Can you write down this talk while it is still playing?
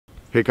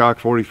Hickok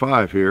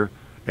 45 here,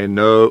 and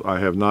no, I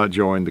have not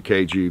joined the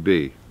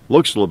KGB.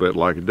 Looks a little bit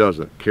like it,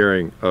 doesn't it?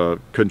 Carrying a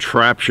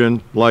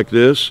contraption like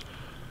this,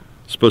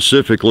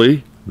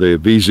 specifically the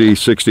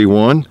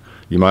VZ61.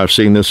 You might have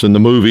seen this in the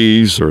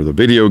movies or the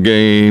video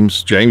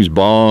games, James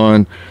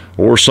Bond,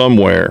 or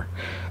somewhere.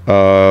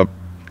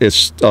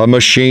 It's a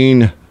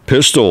machine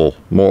pistol,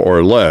 more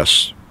or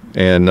less.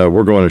 And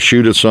we're going to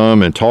shoot at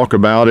some and talk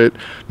about it.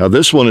 Now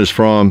this one is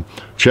from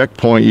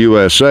Checkpoint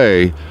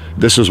USA.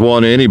 This is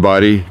one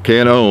anybody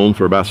can own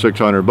for about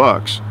 600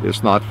 bucks.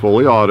 It's not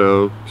fully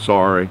auto,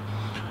 sorry.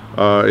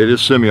 It is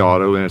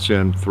semi-auto and it's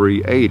in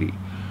 380.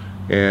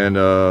 And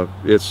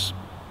it's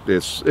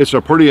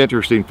a pretty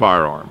interesting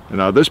firearm.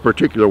 Now this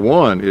particular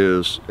one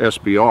is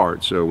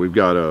SBR, so we've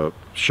got a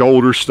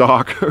shoulder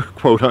stock,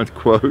 quote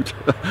unquote,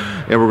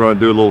 and we're going to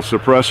do a little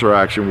suppressor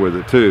action with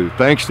it too,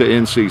 thanks to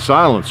NC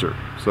Silencer.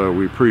 So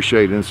we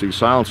appreciate NC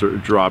Silencer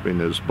dropping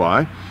this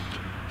by,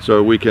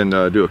 so we can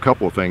do a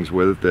couple of things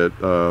with it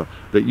that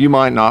you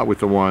might not with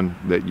the one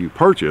that you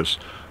purchase.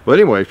 But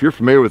anyway, if you're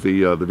familiar with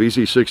the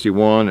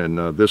VZ61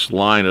 and this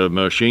line of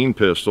machine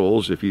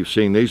pistols, if you've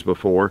seen these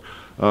before,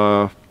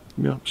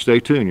 stay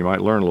tuned. You might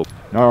learn a little.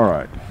 All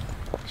right,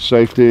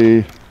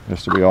 safety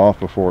has to be off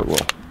before it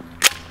will.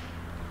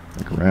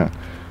 Look around.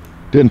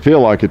 Didn't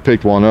feel like it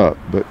picked one up,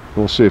 but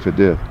we'll see if it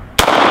did.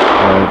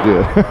 It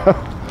did.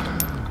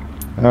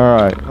 All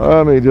right,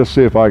 let me just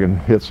see if I can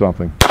hit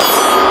something.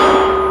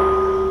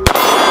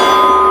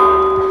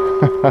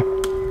 All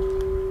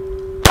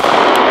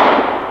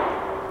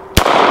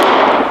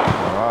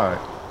right,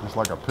 just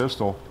like a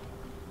pistol.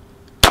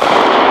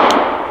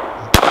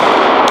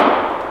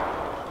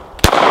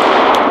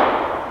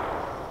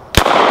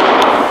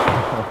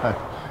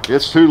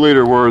 It's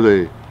 2-liter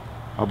worthy.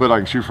 I bet I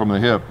can shoot from the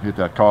hip, hit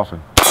that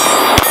coffin.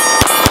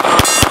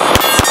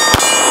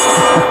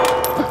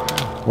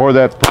 Or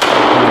that,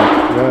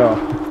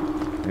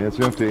 yeah, it's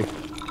empty.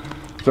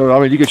 So, I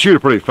mean, you can shoot it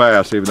pretty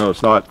fast, even though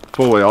it's not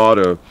fully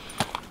auto.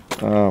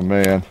 Oh,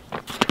 man.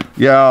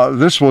 Yeah,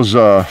 this was,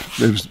 it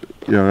was,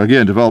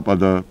 again, developed by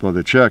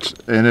the Czechs,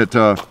 and it,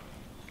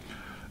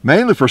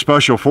 mainly for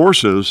special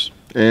forces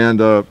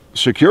and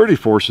security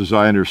forces,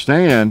 I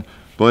understand,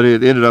 but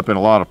it ended up in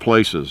a lot of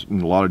places,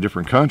 in a lot of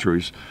different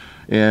countries,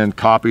 and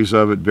copies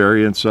of it,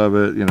 variants of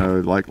it,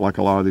 like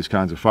a lot of these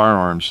kinds of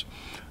firearms.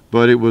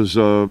 But it was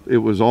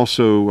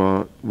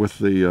also with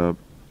the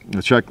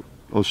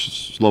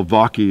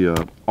Czechoslovakia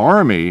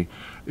army.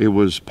 It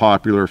was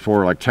popular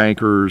for like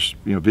tankers,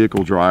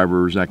 vehicle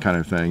drivers, that kind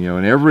of thing.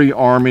 In every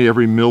army,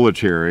 every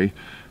military,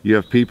 you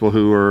have people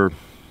who are,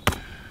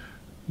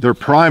 their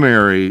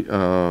primary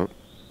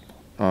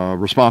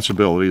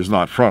responsibility is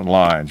not front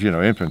lines,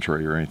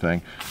 infantry or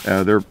anything.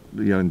 They're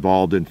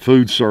involved in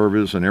food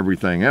service and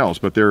everything else,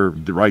 but they're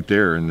right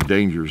there in the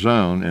danger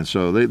zone, and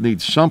so they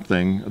need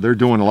something. They're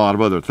doing a lot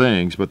of other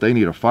things, but they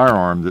need a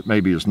firearm that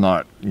maybe is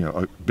not,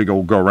 a big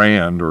old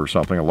Garand or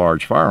something, a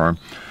large firearm.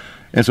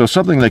 And so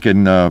something they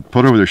can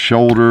put over their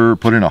shoulder,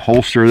 put in a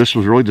holster. This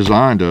was really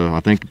designed to, I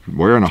think,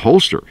 wear in a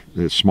holster.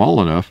 It's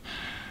small enough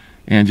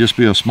and just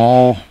be a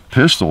small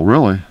pistol,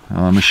 really,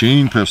 a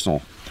machine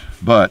pistol.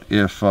 But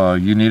if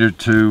you needed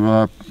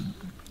to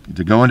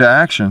go into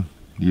action,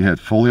 you had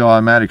fully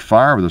automatic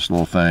fire with this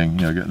little thing.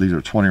 These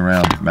are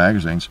 20-round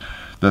magazines.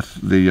 The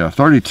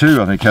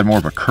 32, I think, had more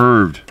of a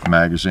curved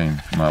magazine,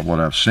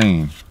 what I've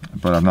seen,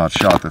 but I've not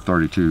shot the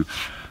 32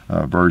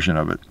 version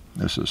of it.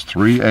 This is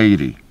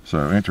 380,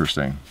 so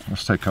interesting.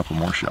 Let's take a couple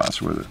more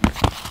shots with it.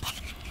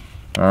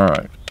 All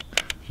right,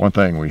 one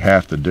thing we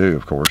have to do,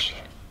 of course,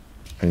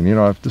 and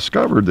I've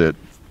discovered that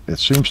it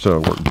seems to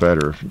work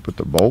better if you put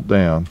the bolt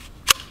down,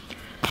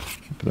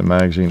 put the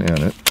magazine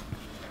in it.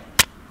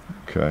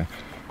 Okay,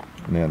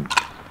 and then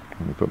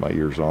let me put my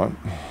ears on.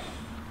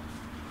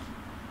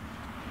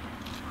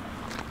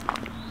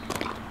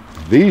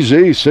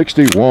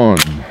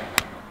 VZ61.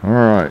 All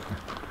right,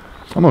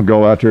 I'm gonna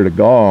go out there to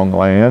Gong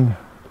Land.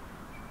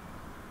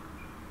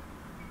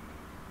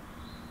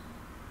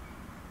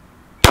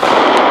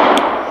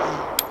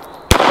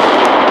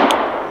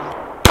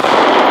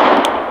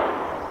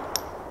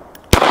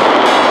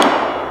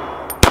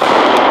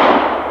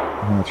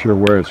 Not sure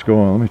where it's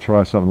going. Let me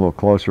try something a little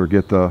closer.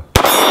 Get the,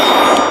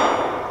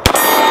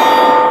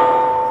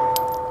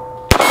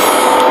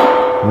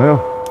 well,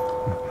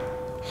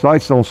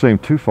 sights don't seem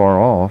too far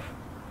off.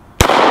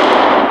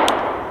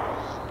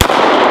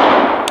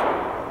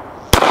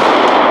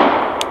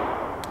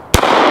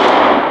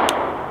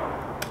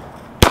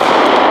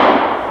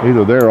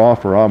 Either they're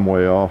off or I'm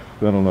way off.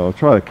 I don't know.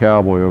 Try the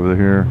cowboy over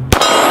here.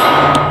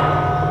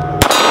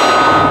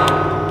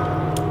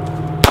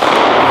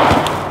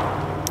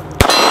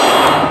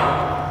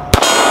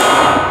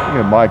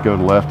 It might go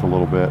left a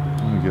little bit.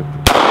 Let me get.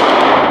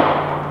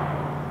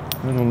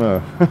 I don't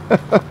know.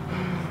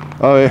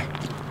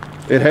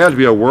 It had to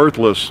be a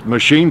worthless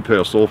machine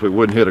pistol if it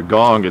wouldn't hit a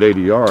gong at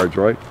 80 yards,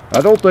 right?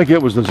 I don't think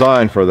it was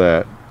designed for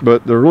that,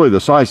 but the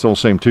sights don't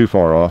seem too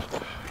far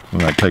off. I'm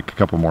gonna take a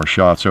couple more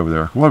shots over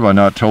there. What have I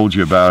not told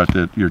you about it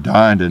that you're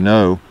dying to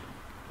know?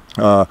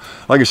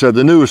 Like I said,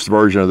 the newest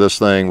version of this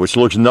thing, which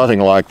looks nothing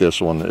like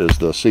this one, is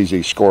the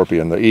CZ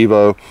Skorpion, the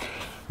Evo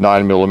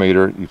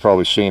 9mm. You've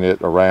probably seen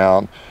it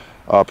around.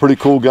 Pretty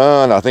cool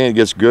gun. I think it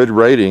gets good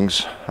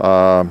ratings.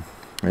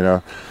 You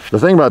know, the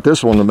thing about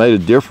this one that made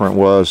it different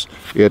was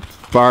it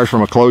fires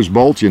from a closed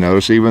bolt, you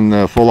notice, even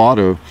the full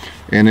auto,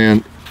 and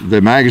then the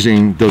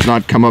magazine does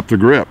not come up the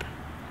grip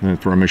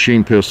for a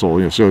machine pistol.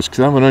 You know, so it's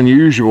kind of an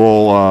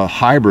unusual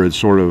hybrid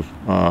sort of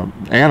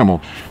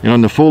animal. You know,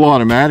 in the full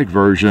automatic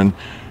version,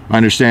 I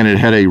understand it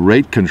had a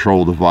rate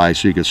control device,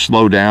 so you could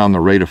slow down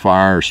the rate of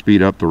fire or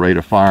speed up the rate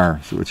of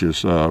fire, which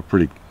is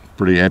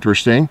pretty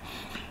interesting.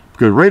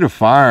 Because rate of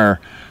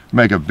fire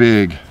make a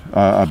big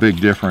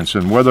difference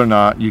in whether or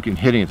not you can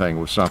hit anything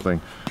with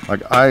something.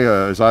 Like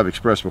as I've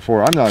expressed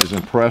before, I'm not as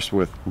impressed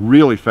with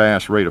really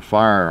fast rate of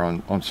fire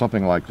on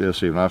something like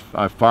this. Even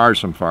I've fired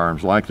some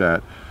firearms like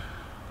that,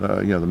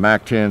 you know, the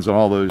Mac 10s and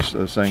all those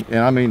things. And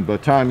I mean, by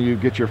the time you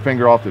get your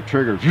finger off the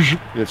trigger,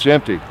 it's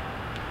empty.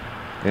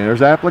 And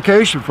there's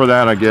application for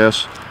that, I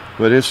guess.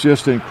 But it's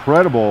just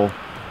incredible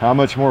how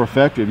much more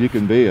effective you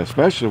can be,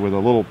 especially with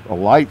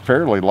a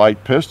fairly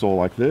light pistol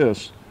like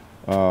this.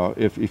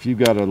 If you've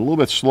got a little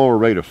bit slower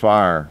rate of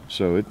fire,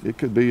 so it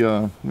could be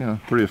you know,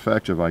 pretty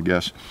effective, I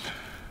guess.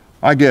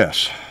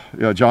 You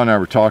know, John and I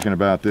were talking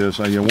about this.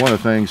 You know, one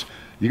of the things,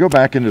 you go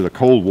back into the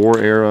Cold War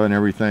era and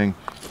everything,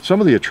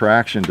 some of the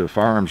attraction to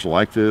firearms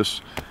like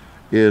this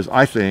is,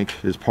 I think,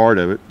 is part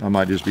of it. I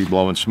might just be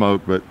blowing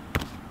smoke, but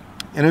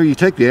you know, you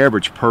take the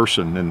average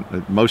person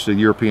in most of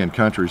the European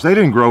countries, they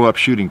didn't grow up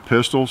shooting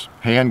pistols,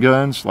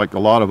 handguns, like a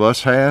lot of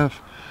us have,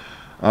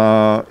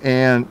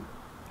 and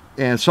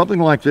something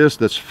like this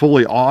that's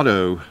fully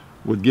auto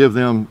would give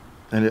them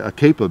a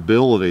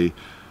capability,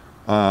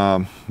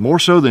 more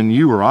so than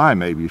you or I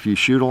maybe, if you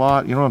shoot a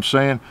lot, you know what I'm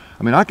saying?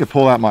 I mean, I could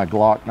pull out my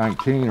Glock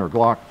 19 or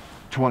Glock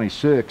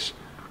 26,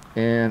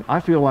 and I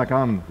feel like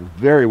I'm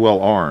very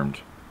well armed,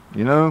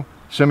 you know?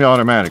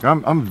 Semi-automatic,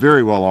 I'm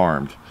very well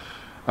armed.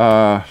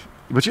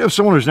 But you have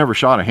someone who's never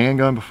shot a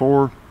handgun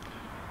before,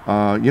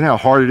 you know how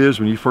hard it is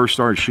when you first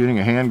started shooting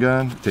a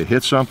handgun to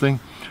hit something?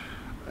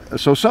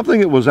 So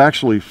something that was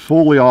actually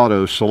fully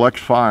auto, select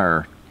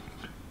fire,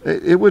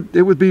 it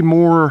would be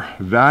more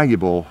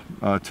valuable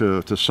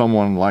to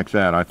someone like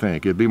that, I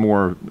think. It'd be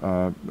more,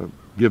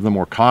 give them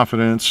more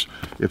confidence,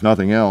 if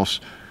nothing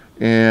else,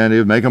 and it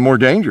would make them more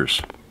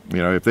dangerous. You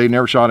know, if they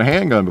never shot a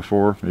handgun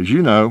before, as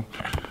you know,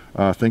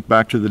 think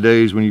back to the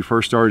days when you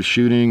first started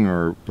shooting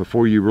or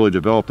before you really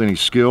developed any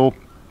skill,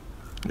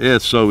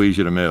 it's so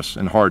easy to miss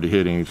and hard to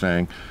hit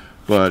anything.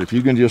 But if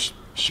you can just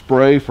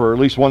spray for at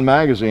least one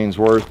magazine's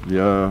worth,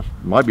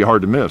 might be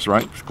hard to miss,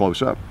 right? It's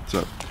close up.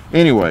 So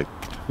anyway,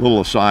 a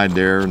little aside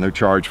there, no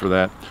charge for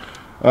that.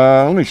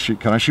 Let me shoot,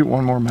 can I shoot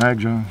one more mag,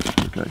 John?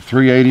 Okay,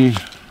 380.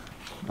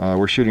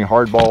 We're shooting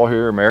hardball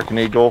here, American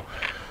Eagle,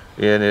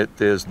 and it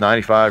is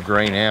 95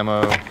 grain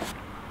ammo.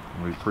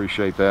 We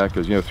appreciate that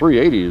because, you know,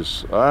 380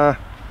 is,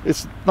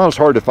 it's not as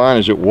hard to find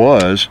as it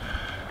was,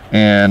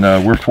 and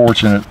we're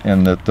fortunate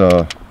in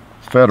that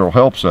Federal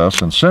helps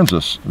us and sends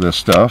us this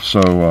stuff,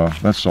 so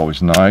that's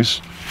always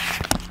nice.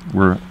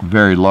 We're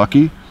very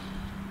lucky.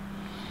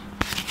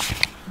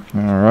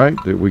 All right,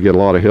 that we get a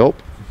lot of help.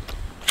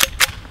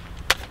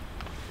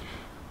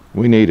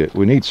 We need it.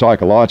 We need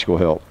psychological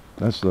help.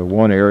 That's the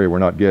one area we're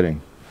not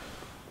getting.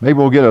 Maybe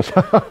we'll get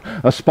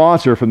a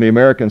sponsor from the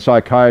American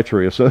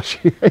Psychiatry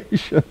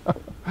Association.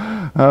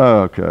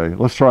 Okay,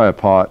 let's try a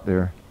pot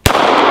there.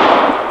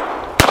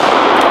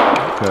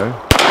 Okay.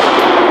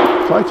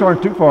 Sights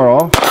aren't too far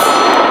off.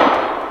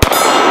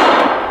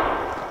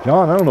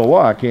 John, I don't know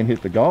why I can't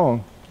hit the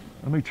gong.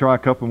 Let me try a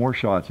couple more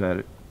shots at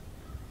it.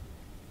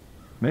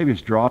 Maybe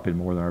it's dropping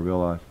more than I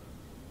realize.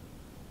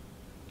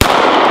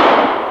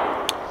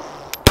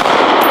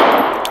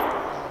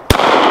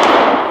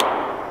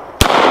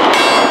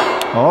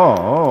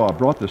 Oh, I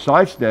brought the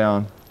sights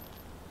down.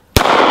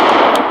 There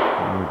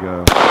we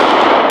go.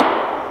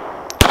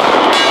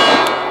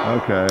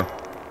 Okay.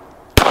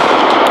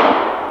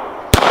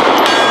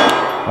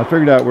 I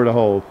figured out where to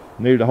hold.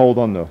 Needed to hold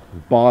on the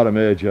bottom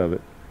edge of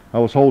it. I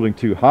was holding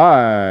too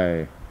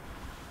high.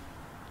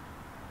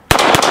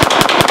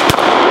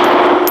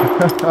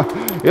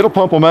 It'll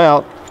pump them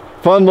out.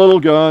 Fun little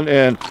gun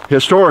and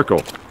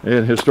historical.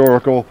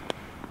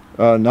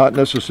 Not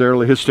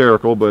necessarily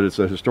hysterical, but it's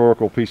a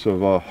historical piece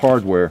of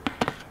hardware.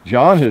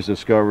 John has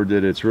discovered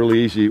that it's really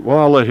easy. Well,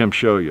 I'll let him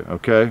show you,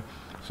 okay?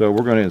 So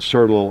we're going to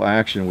insert a little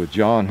action with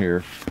John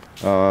here.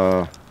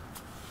 And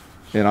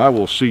I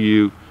will see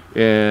you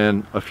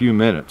in a few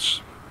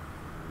minutes.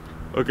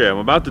 Okay, I'm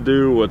about to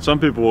do what some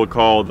people would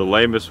call the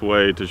lamest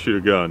way to shoot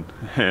a gun,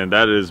 and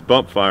that is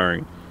bump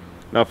firing.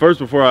 Now first,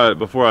 before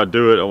I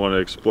do it, I want to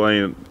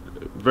explain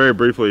very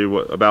briefly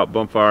about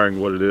bump firing,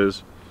 what it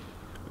is,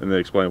 and then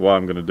explain why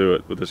I'm going to do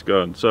it with this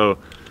gun. So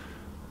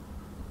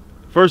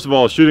first of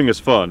all, shooting is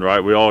fun, right?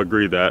 We all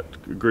agree to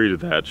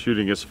that.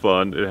 Shooting is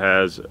fun. It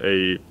has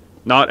a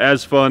not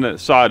as fun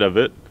side of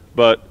it,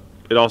 but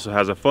it also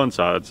has a fun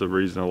side. It's the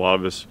reason a lot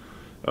of us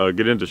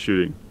get into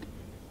shooting.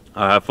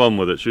 I have fun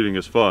with it. Shooting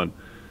is fun.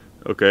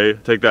 Okay,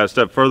 take that a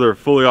step further.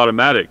 Fully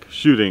automatic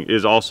shooting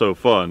is also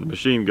fun.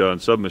 Machine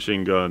guns,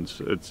 submachine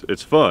guns,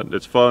 it's fun.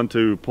 It's fun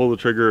to pull the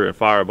trigger and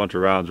fire a bunch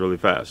of rounds really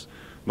fast.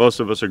 Most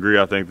of us agree,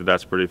 I think, that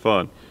that's pretty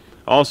fun.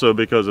 Also,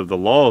 because of the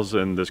laws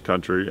in this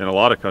country and a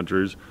lot of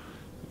countries,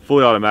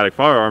 fully automatic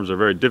firearms are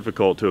very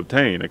difficult to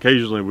obtain.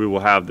 Occasionally we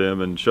will have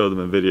them and show them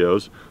in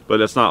videos, but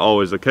that's not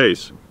always the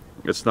case.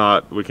 It's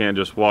not, we can't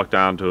just walk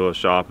down to a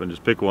shop and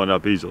just pick one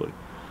up easily.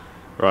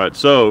 Right,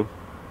 so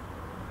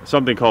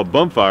something called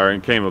bump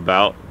firing came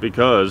about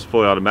because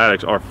fully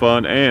automatics are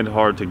fun and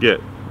hard to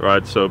get,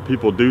 right? So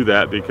people do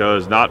that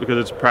because, not because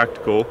it's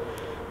practical,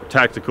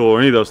 tactical, or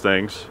any of those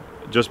things,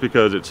 just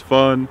because it's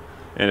fun,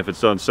 and if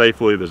it's done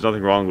safely, there's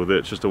nothing wrong with it.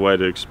 It's just a way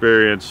to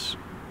experience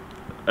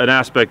an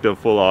aspect of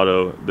full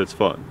auto that's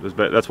fun.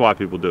 That's why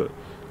people do it.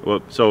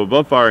 Well, so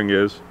bump firing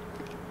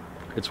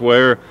it's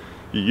where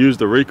you use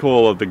the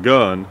recoil of the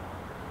gun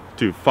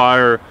to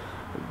fire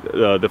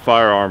the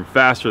firearm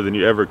faster than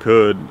you ever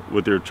could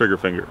with your trigger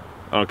finger.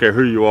 I don't care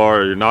who you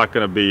are, you're not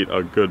going to beat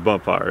a good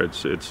bump fire.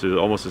 It's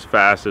almost as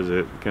fast as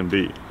it can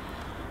be.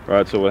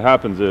 Right, so what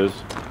happens is,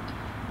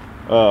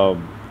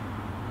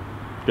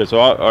 okay,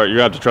 so you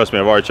have to trust me,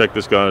 I've already checked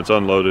this gun, it's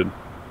unloaded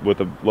with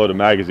a loaded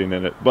magazine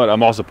in it, but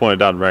I'm also pointed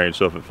down range,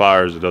 so if it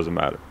fires, it doesn't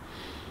matter.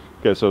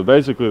 Okay, so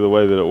basically the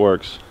way that it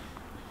works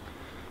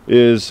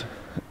is,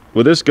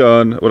 with this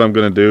gun, what I'm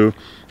going to do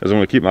is I'm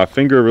going to keep my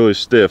finger really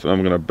stiff, and I'm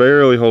going to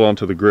barely hold on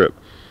to the grip.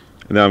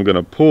 And then I'm going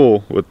to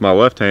pull with my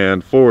left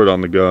hand forward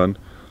on the gun,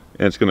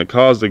 and it's going to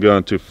cause the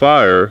gun to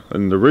fire,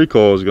 and the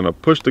recoil is going to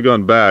push the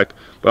gun back,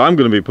 but I'm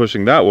going to be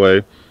pushing that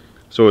way,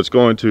 so it's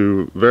going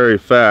to very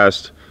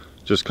fast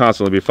just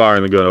constantly be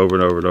firing the gun over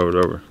and over and over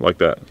and over, like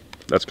that.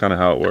 That's kind of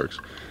how it works.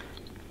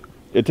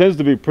 It tends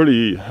to be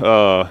pretty,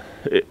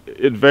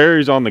 it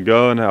varies on the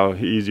gun how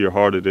easy or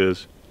hard it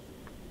is.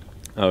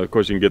 Of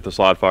course, you can get the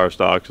slide fire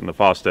stocks and the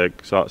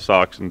Fostec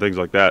stocks and things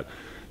like that.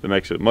 That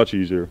makes it much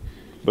easier.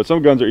 But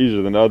some guns are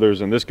easier than others,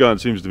 and this gun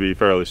seems to be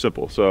fairly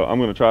simple. So I'm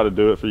going to try to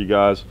do it for you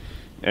guys.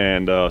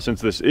 And since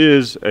this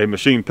is a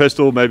machine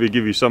pistol, maybe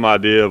give you some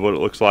idea of what it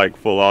looks like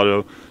full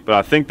auto. But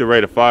I think the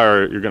rate of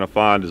fire you're going to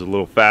find is a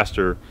little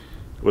faster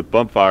with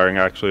bump firing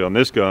actually on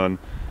this gun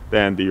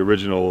than the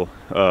original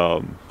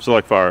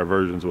select fire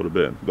versions would have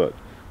been. But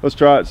let's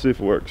try it, see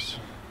if it works.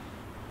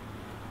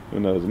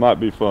 Who knows, it might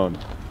be fun.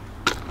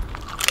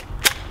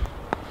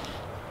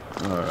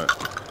 Alright.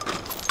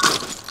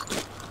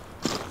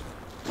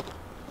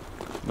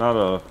 Not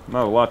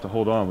a lot to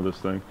hold on with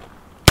this thing.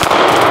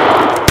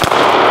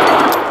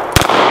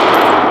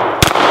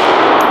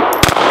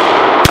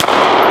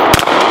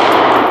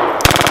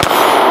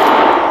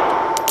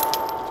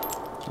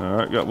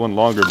 Alright, got one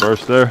longer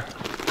burst there.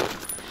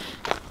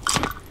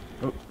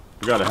 Oh,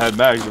 forgot I had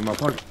mags in my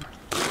pocket.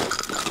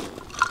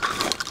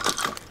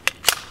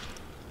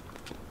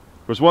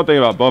 Of course, one thing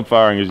about bump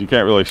firing is you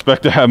can't really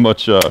expect to have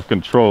much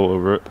control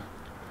over it,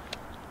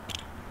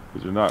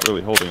 because you're not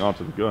really holding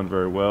onto the gun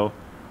very well.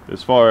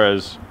 As far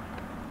as,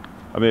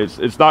 I mean,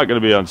 it's not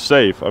going to be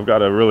unsafe. I've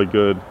got a really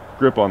good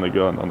grip on the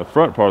gun, on the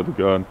front part of the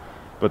gun,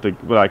 but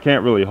I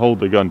can't really hold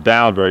the gun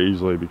down very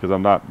easily because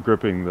I'm not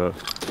gripping the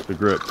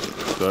grip.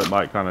 So it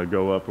might kind of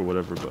go up or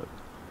whatever, but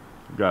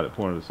I've got it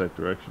pointed in a safe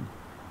direction.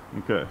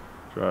 Okay,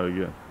 try it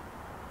again.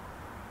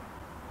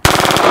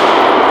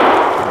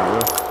 There we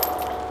go.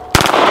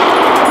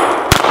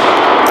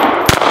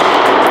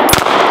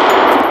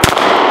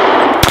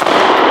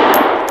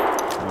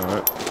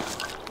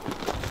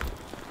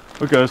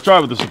 Okay, let's try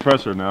it with the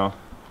suppressor now.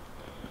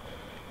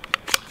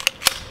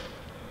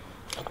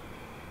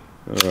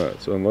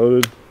 Alright, so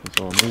unloaded. That's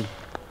all I need.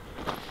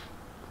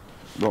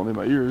 Don't need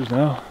my ears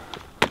now.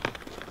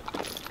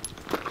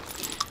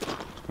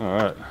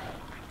 Alright,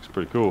 looks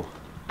pretty cool.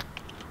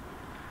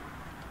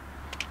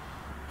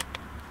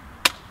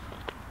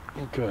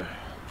 Okay.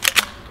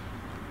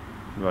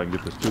 See if I can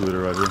get this 2-liter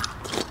right here.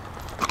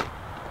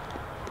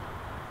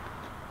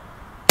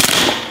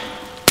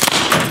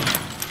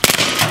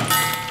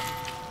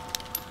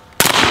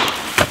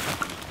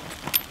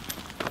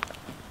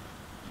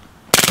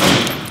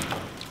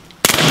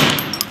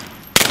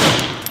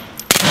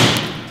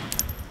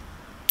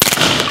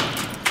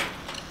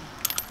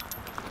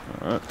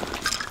 Alright.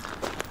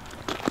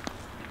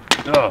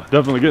 Oh,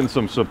 definitely getting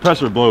some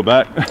suppressor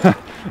blowback.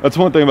 That's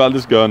one thing about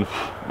this gun,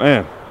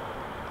 man.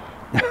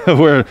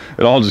 Where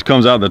it all just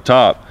comes out the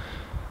top.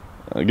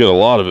 I get a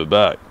lot of it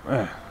back.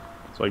 Man,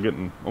 it's like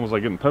almost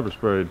like getting pepper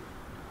sprayed.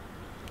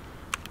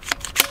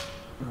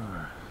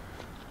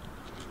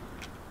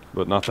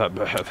 But not that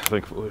bad,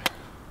 thankfully.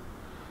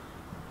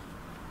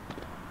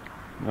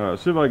 Alright,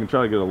 let's see if I can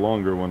try to get a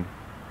longer one.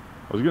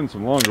 I was getting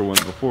some longer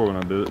ones before when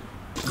I did it.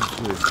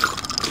 Let's see.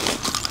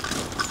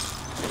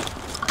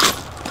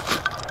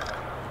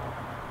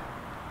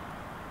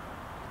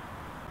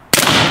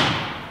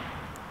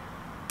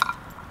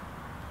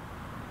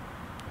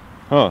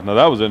 Huh, now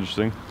that was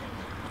interesting.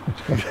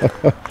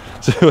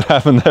 See what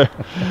happened there?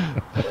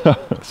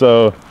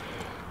 So,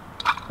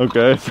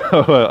 okay,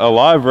 so a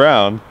live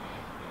round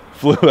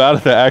flew out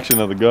of the action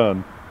of the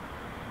gun.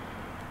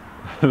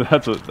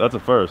 that's a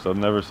first. I've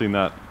never seen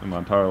that in my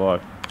entire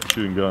life,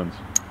 shooting guns.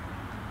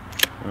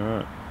 All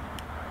right.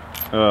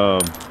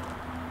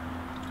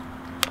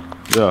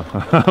 Yeah,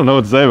 I don't know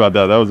what to say about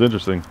that. That was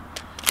interesting.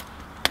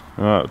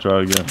 All right, try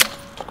it again.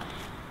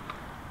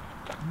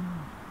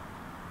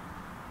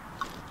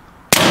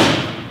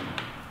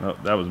 Oh,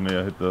 that was me.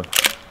 I hit the.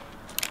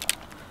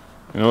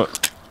 You know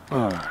what?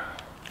 All right.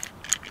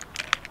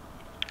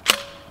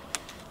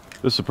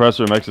 This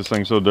suppressor makes this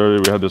thing so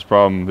dirty. We had this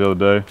problem the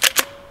other day.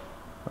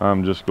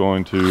 I'm just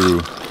going to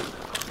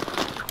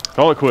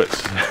call it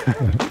quits.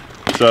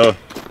 So,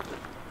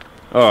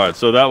 all right.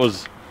 So that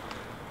was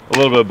a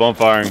little bit of bump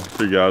firing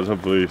for you guys.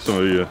 Hopefully some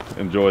of you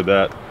enjoyed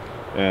that.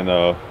 And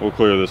we'll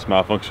clear this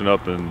malfunction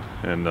up, and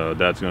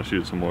Dad's gonna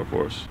shoot some more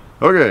for us.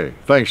 Okay,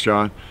 thanks,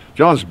 John.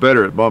 John's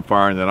better at bump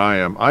firing than I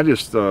am. I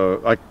just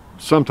I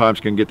sometimes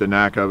can get the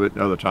knack of it,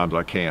 and other times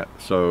I can't.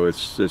 So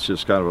it's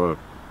just kind of a,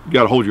 you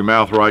got to hold your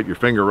mouth right, your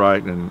finger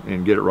right,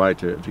 and get it right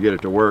to get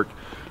it to work.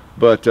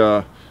 But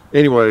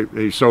anyway,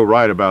 he's so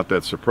right about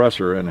that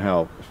suppressor and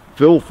how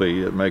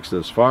filthy it makes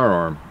this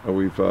firearm.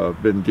 We've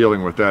been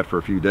dealing with that for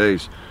a few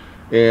days,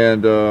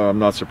 and I'm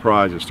not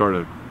surprised it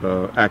started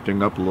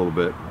acting up a little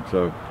bit.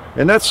 So,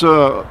 and that's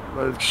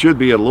should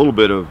be a little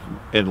bit of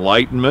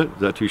enlightenment. Is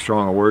that too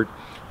strong a word?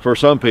 For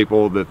some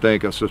people that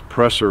think a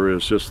suppressor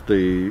is just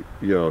the,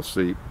 you know, it's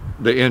the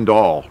end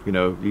all. You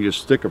know, you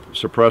just stick a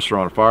suppressor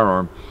on a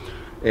firearm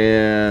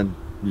and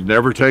you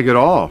never take it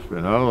off, you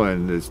know,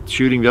 and the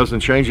shooting doesn't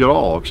change at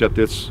all, except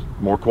it's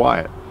more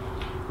quiet.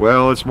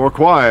 Well, it's more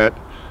quiet,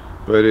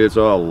 but it's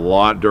a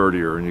lot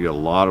dirtier, and you get a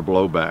lot of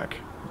blowback.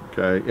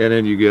 Okay, and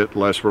then you get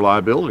less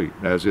reliability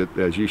as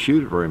you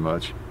shoot it very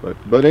much.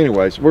 But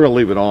anyways, we're gonna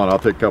leave it on. I'll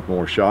take a couple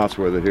more shots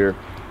with it here,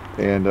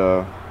 and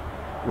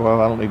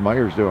well, I don't need my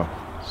ears, do I?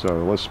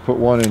 So let's put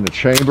one in the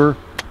chamber,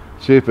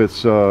 see if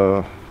it's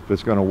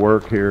gonna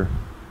work here,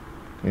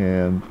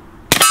 and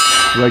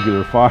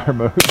regular fire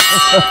mode.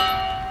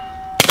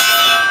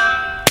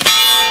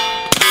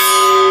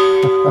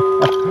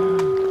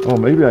 Oh,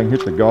 maybe I can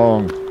hit the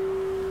gong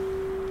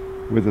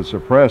with it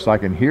suppressed. I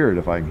can hear it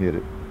if I can hit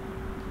it.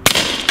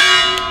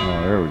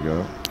 Oh, there we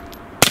go.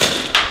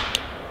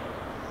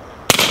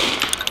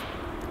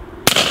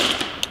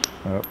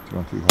 Oh, it's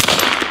going too high.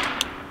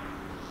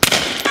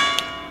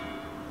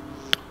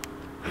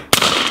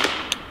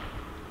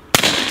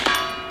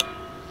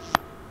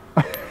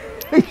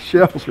 These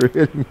shells are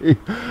hitting me.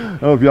 I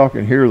don't know if y'all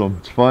can hear them.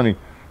 It's funny.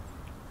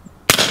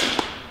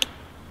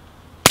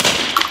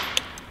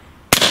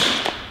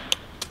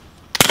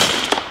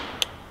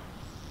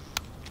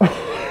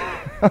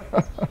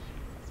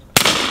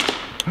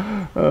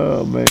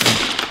 Oh man,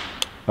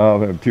 oh,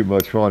 I'm having too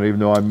much fun, even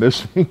though I'm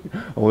missing.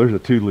 Oh, there's a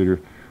 2-liter.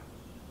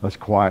 Let's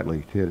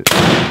quietly hit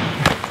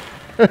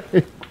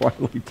it.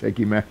 Quietly take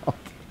him out.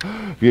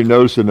 If you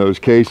notice in those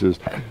cases,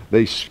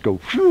 they go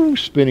whew,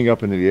 spinning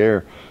up into the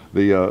air.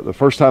 The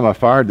first time I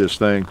fired this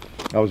thing,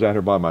 I was out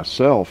here by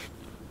myself,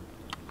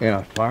 and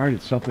I fired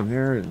at something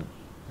there, and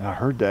I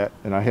heard that,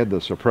 and I had the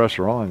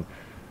suppressor on,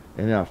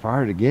 and then I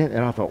fired again,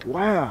 and I thought,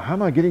 wow, how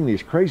am I getting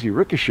these crazy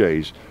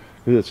ricochets?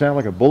 Because it sounded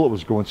like a bullet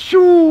was going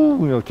shoo,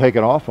 you know,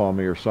 taking off on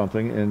me or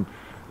something. And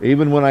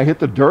even when I hit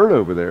the dirt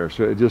over there,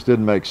 so it just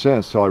didn't make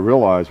sense until I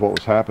realized what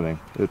was happening.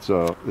 It's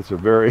a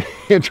very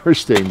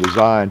interesting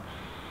design.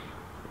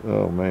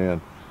 Oh man,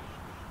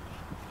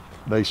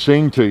 they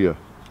sing to you.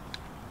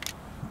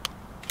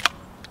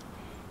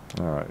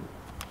 All right,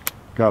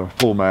 got a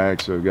full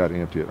mag, so got to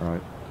empty it. All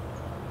right.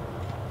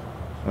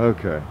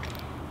 Okay.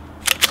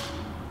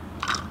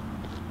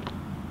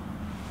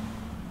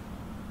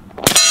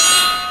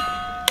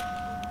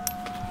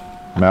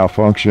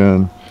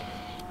 Malfunction.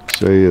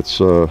 Say it's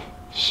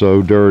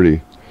so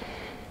dirty.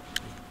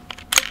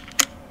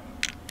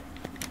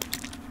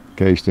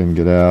 Case didn't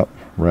get out.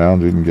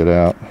 Round didn't get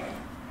out.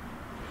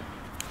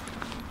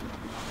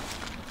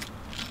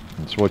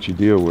 That's what you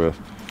deal with.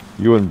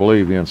 You wouldn't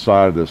believe the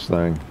inside of this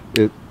thing.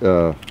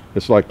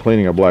 It's like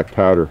cleaning a black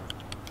powder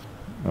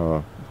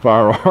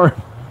firearm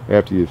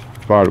after you've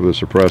fired it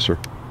with a suppressor.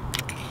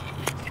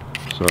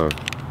 So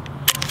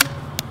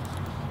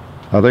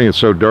I think it's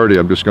so dirty,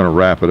 I'm just going to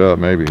wrap it up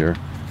maybe here.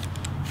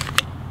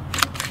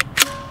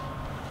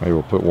 Maybe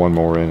we'll put one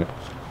more in it.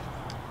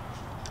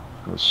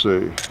 Let's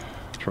see.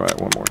 Try it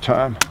one more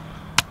time.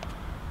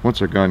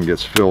 Once a gun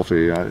gets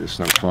filthy, it's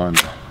no fun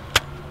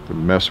to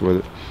mess with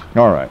it.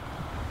 All right.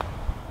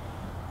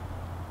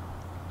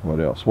 What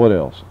else? What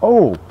else?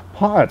 Oh,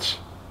 pots.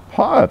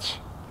 Pots.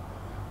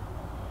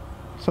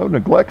 So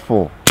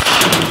neglectful.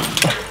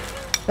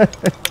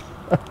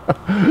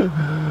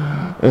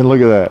 And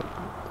look at that.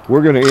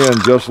 We're going to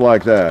end just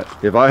like that.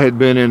 If I had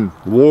been in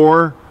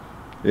war,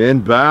 in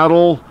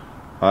battle,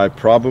 I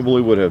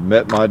probably would have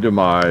met my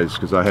demise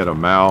because I had a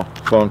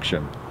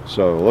malfunction.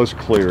 So let's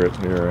clear it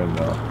here and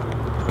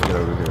get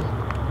over here.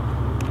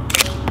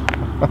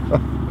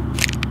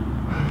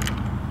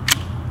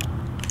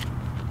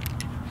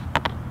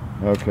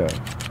 Okay.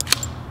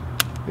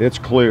 It's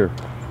clear.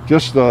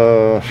 Just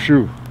a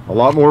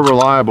lot more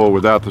reliable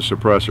without the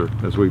suppressor,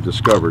 as we've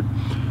discovered.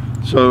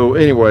 So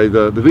anyway,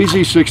 the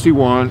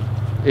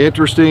VZ61,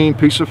 interesting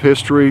piece of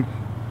history.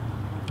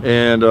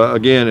 And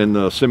again, in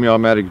the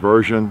semi-automatic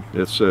version,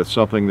 it's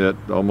something that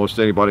almost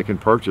anybody can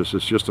purchase.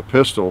 It's just a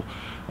pistol.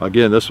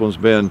 Again, this one's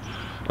been,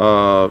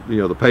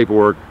 the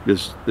paperwork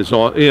is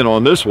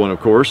on this one, of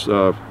course.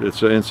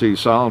 It's an NC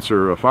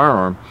silencer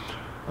firearm.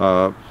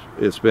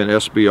 It's been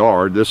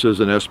SBR. This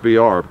is an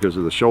SBR because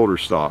of the shoulder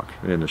stock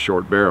and the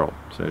short barrel.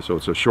 So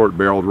it's a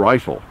short-barreled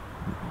rifle,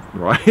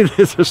 right?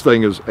 This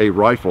thing is a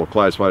rifle,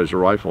 classified as a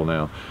rifle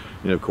now.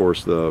 And of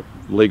course, the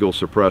legal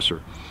suppressor.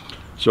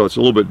 So it's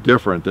a little bit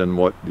different than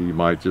what you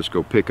might just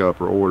go pick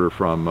up or order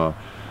from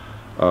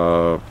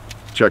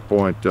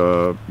Checkpoint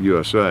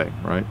USA,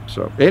 right?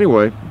 So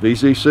anyway,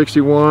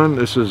 VZ61,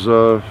 this is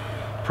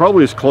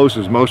probably as close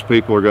as most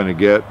people are going to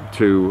get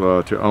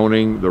to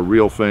owning the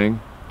real thing.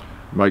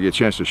 You might get a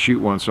chance to shoot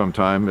one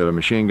sometime at a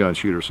machine gun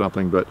shoot or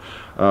something, but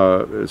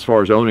as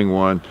far as owning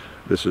one,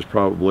 this is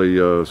probably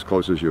as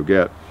close as you'll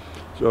get.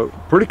 So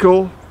pretty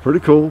cool, pretty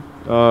cool.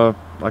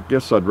 I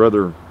guess I'd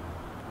rather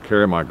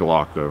carry my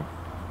Glock though.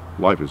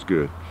 Life is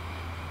good.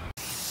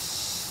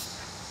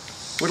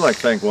 We'd like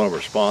to thank one of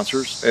our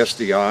sponsors,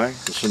 SDI,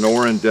 the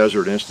Sonoran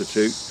Desert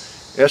Institute.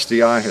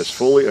 SDI has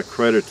fully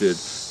accredited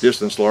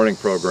distance learning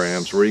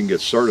programs where you can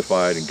get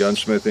certified in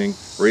gunsmithing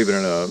or even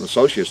an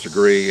associate's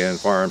degree in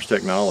firearms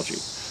technology.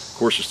 Of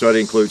course, the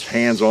study includes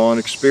hands-on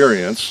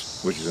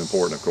experience, which is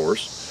important, of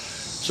course.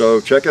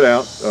 So check it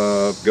out.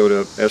 Go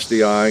to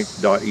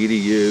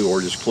sdi.edu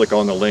or just click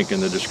on the link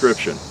in the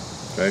description.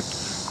 Okay?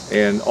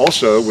 And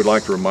also, we'd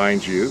like to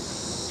remind you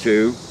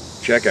to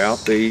check out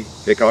the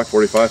Hickok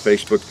 45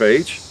 Facebook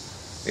page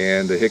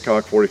and the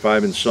Hickok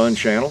 45 and Son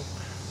channel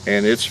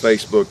and its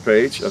Facebook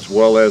page, as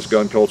well as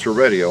Gun Culture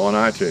Radio on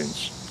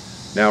iTunes.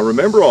 Now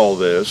remember all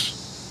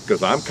this,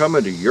 because I'm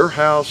coming to your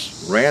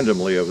house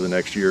randomly over the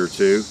next year or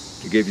two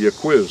to give you a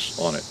quiz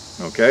on it,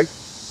 okay?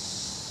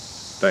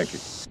 Thank you.